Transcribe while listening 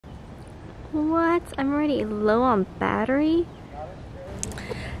What? I'm already low on battery?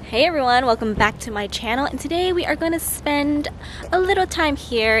 Hey everyone, welcome back to my channel, and today we are going to spend a little time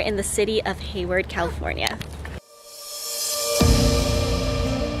here in the city of Hayward, California.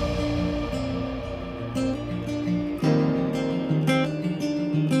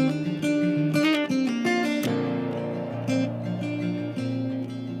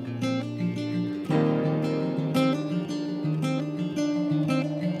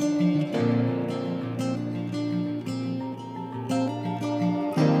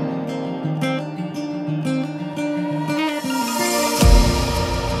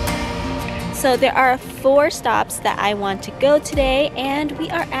 So there are 4 stops that I want to go today, and we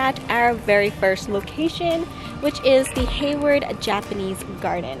are at our very first location, which is the Hayward Japanese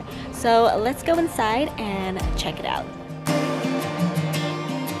Garden. So let's go inside and check it out.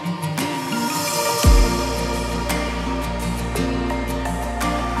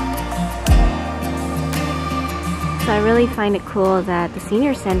 So I really find it cool that the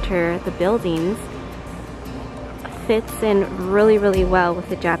senior center, the buildings, fits in really well with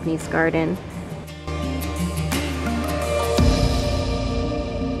the Japanese garden.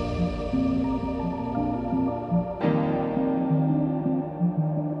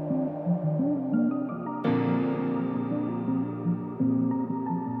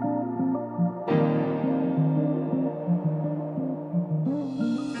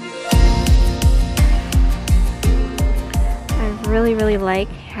 Really like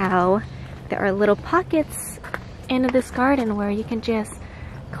how there are little pockets into this garden where you can just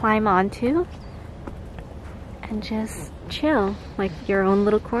climb onto and just chill, like your own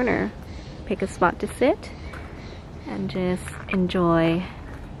little corner. Pick a spot to sit and just enjoy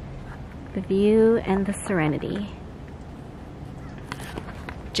the view and the serenity.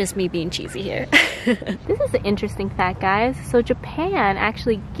 Just me being cheesy here. This is an interesting fact, guys. So Japan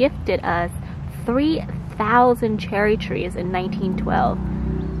actually gifted us 3,000 cherry trees in 1912.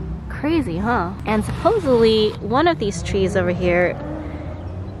 Crazy, huh? And supposedly one of these trees over here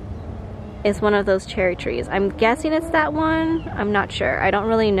is one of those cherry trees. I'm guessing it's that one. I'm not sure. I don't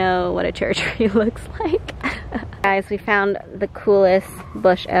really know what a cherry tree looks like. Guys, we found the coolest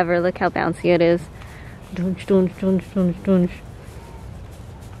bush ever. Look how bouncy it is. Dunch, dunch, dunch, dunch, dunch.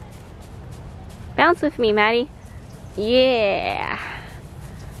 Bounce with me, Maddie. Yeah.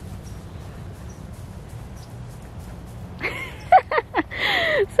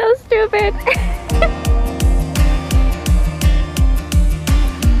 So stupid.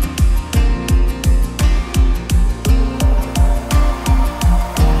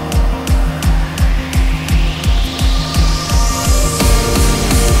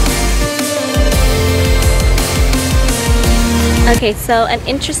 Okay, so an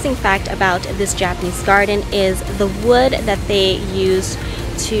interesting fact about this Japanese garden is the wood that they used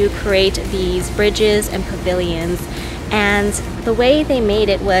to create these bridges and pavilions. And the way they made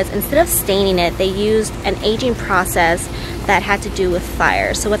it was, instead of staining it, they used an aging process that had to do with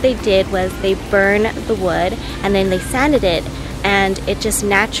fire. So what they did was they burned the wood and then they sanded it, and it just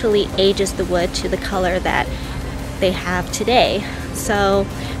naturally ages the wood to the color that they have today. So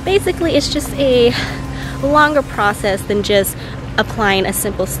basically it's just a longer process than just applying a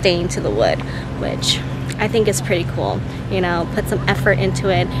simple stain to the wood, which I think is pretty cool. You know, put some effort into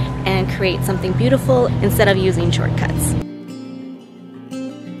it and create something beautiful instead of using shortcuts.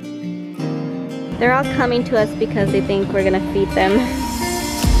 They're all coming to us because they think we're gonna feed them.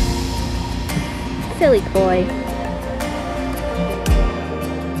 Silly koi.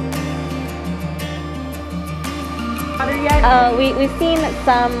 We've seen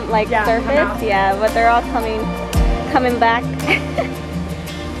some like surface, yeah, but they're all coming back.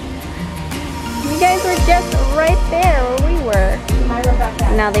 You guys were just right there where we were.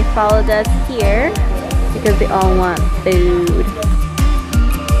 Now they followed us here because they all want food.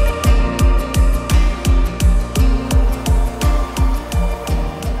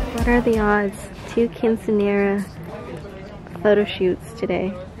 What are the odds? 2 quinceañera photo shoots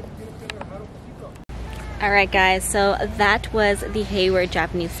today. Alright guys, so that was the Hayward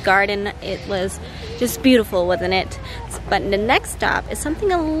Japanese Garden. It was just beautiful, wasn't it? But the next stop is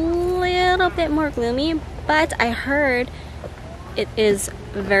something a little bit more gloomy, but I heard it is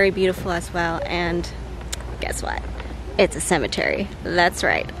very beautiful as well. And guess what? It's a cemetery. That's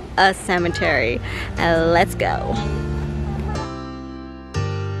right, a cemetery. Let's go.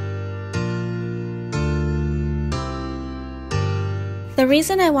 The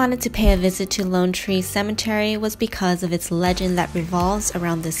reason I wanted to pay a visit to Lone Tree Cemetery was because of its legend that revolves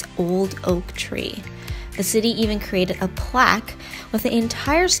around this old oak tree. The city even created a plaque with the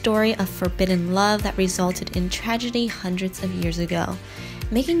entire story of forbidden love that resulted in tragedy hundreds of years ago.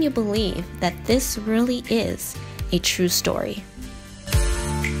 making you believe that this really is a true story.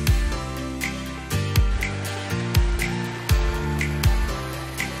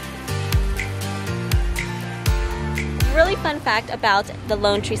 Really fun fact about the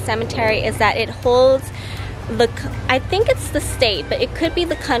Lone Tree Cemetery is that it holds I think it's the state, but it could be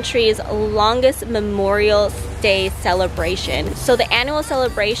the country's longest Memorial Day celebration. So the annual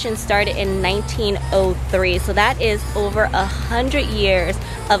celebration started in 1903. So that is over 100 years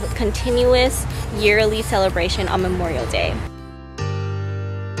of continuous yearly celebration on Memorial Day.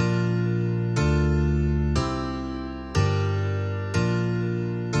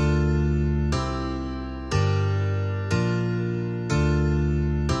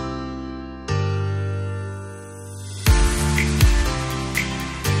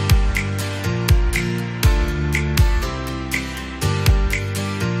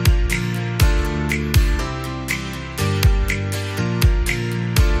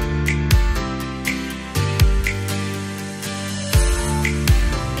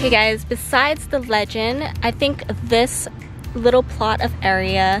 Okay guys, besides the legend, I think this little plot of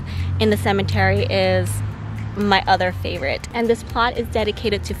area in the cemetery is my other favorite. And this plot is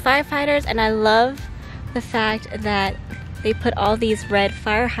dedicated to firefighters, and I love the fact that they put all these red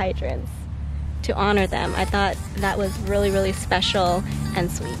fire hydrants to honor them. I thought that was really, really special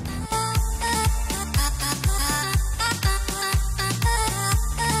and sweet.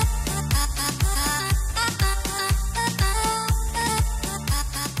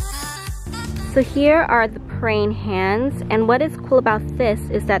 So here are the praying hands, and what is cool about this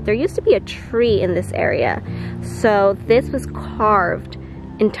is that there used to be a tree in this area. So this was carved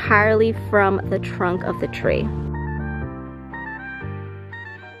entirely from the trunk of the tree.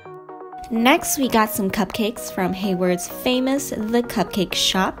 Next, we got some cupcakes from Hayward's famous The Cupcake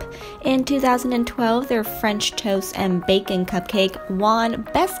Shop. In 2012, their French toast and bacon cupcake won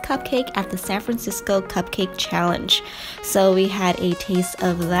Best Cupcake at the San Francisco Cupcake Challenge. So we had a taste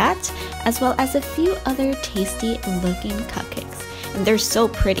of that, as well as a few other tasty looking cupcakes. And they're so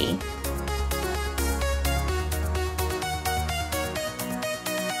pretty.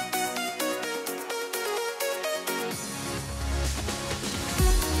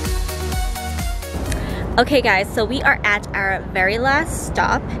 Okay guys, so we are at our very last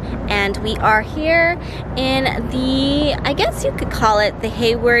stop, and we are here in the, I guess you could call it the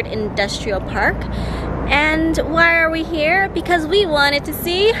Hayward Industrial Park. And why are we here? Because we wanted to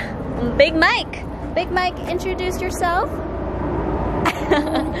see Big Mike. Big Mike, introduce yourself.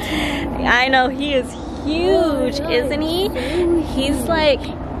 I know, he is huge, isn't he? He's like,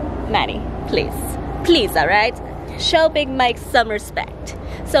 Maddie, please, all right? Show Big Mike some respect.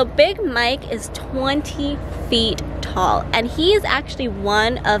 So Big Mike is 20 feet tall, and he is actually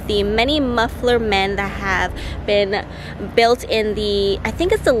one of the many muffler men that have been built in the, I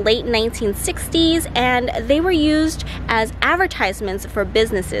think it's the late 1960s, and they were used as advertisements for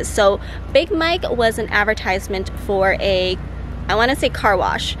businesses. So Big Mike was an advertisement for a, I want to say, car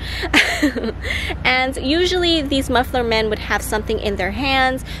wash. And usually these muffler men would have something in their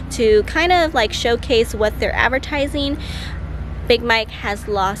hands to kind of like showcase what they're advertising. Big Mike has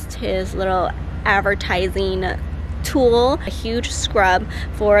lost his little advertising tool, a huge scrub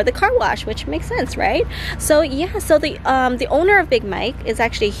for the car wash, which makes sense, right? So yeah, so the owner of Big Mike is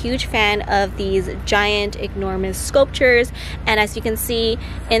actually a huge fan of these giant, enormous sculptures. And as you can see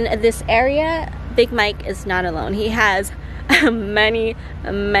in this area, Big Mike is not alone. He has many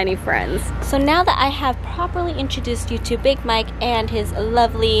friends. So now that I have properly introduced you to Big Mike and his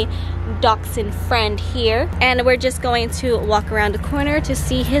lovely dachshund friend here, and we're just going to walk around the corner to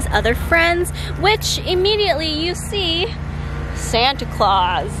see his other friends, which immediately you see Santa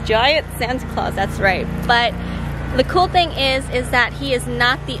Claus, giant Santa Claus, that's right. But the cool thing is that he is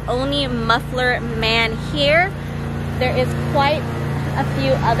not the only muffler man here. There is quite a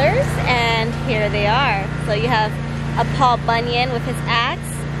few others, and here they are. So you have a Paul Bunyan with his axe,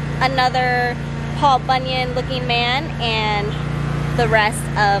 another Paul Bunyan looking man, and the rest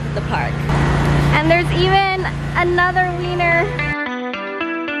of the park. And there's even another wiener.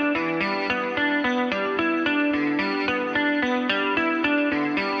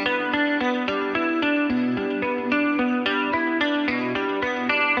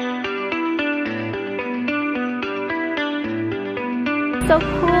 So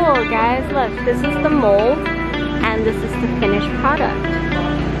cool, guys. Look, this is the mold, and this is the finished product.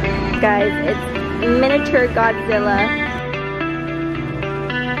 Guys, it's miniature Godzilla.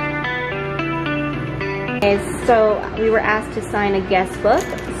 Okay, so we were asked to sign a guest book.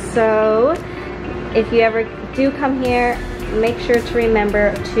 So if you ever do come here, make sure to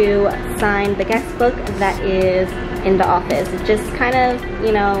remember to sign the guest book that is in the office. It's just kind of,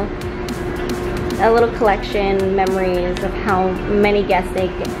 you know, a little collection, memories of how many guests they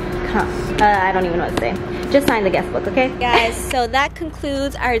come. I don't even know what to say. Just sign the guest book, okay? Guys, so that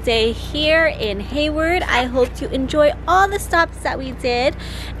concludes our day here in Hayward. I hope you enjoy all the stops that we did.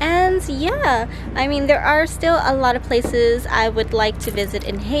 And yeah, I mean, there are still a lot of places I would like to visit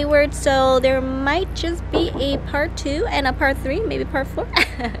in Hayward, so there might just be a part 2 and a part 3, maybe part 4.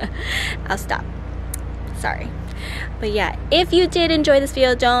 I'll stop. Sorry. But yeah, if you did enjoy this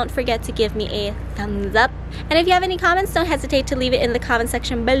video, don't forget to give me a thumbs up. And if you have any comments, don't hesitate to leave it in the comment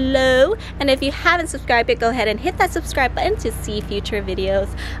section below. And if you haven't subscribed yet, go ahead and hit that subscribe button to see future videos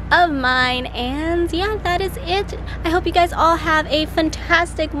of mine. And yeah, that is it. I hope you guys all have a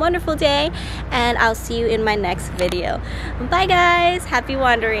fantastic, wonderful day. And I'll see you in my next video. Bye guys. Happy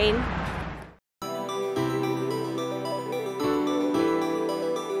wandering.